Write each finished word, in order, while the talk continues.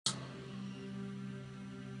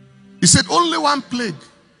He said, only one plague.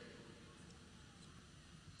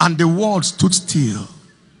 And the world stood still.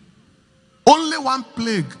 Only one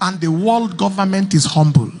plague and the world government is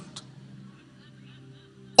humbled.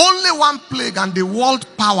 Only one plague and the world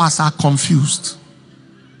powers are confused.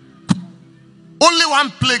 Only one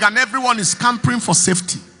plague and everyone is scampering for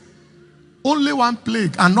safety. Only one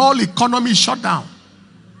plague and all economy shut down.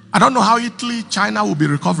 I don't know how Italy, China will be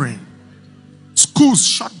recovering. Schools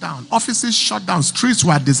shut down, offices shut down, streets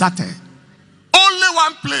were deserted. Only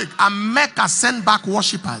one plague and Mecca sent back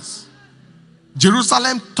worshippers.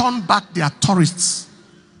 Jerusalem turned back their tourists.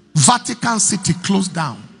 Vatican City closed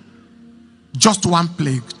down. Just one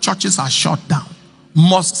plague. Churches are shut down.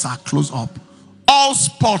 Mosques are closed up. All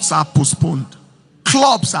sports are postponed.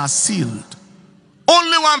 Clubs are sealed.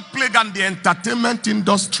 Only one plague and the entertainment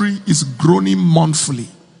industry is groaning mournfully.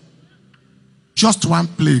 Just one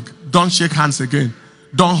plague. Don't shake hands again.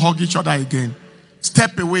 Don't hug each other again.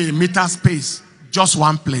 Step away, meter space. Just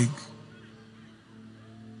one plague.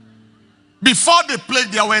 Before the plague,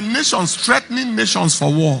 there were nations threatening nations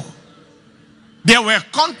for war. There were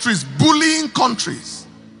countries bullying countries.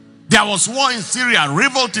 There was war in Syria,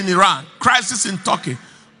 revolt in Iran, crisis in Turkey,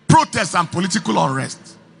 protests and political unrest.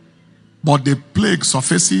 But the plague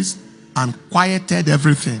surfaces and quieted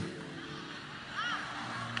everything.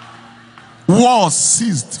 Wars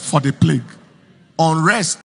ceased for the plague. Unrest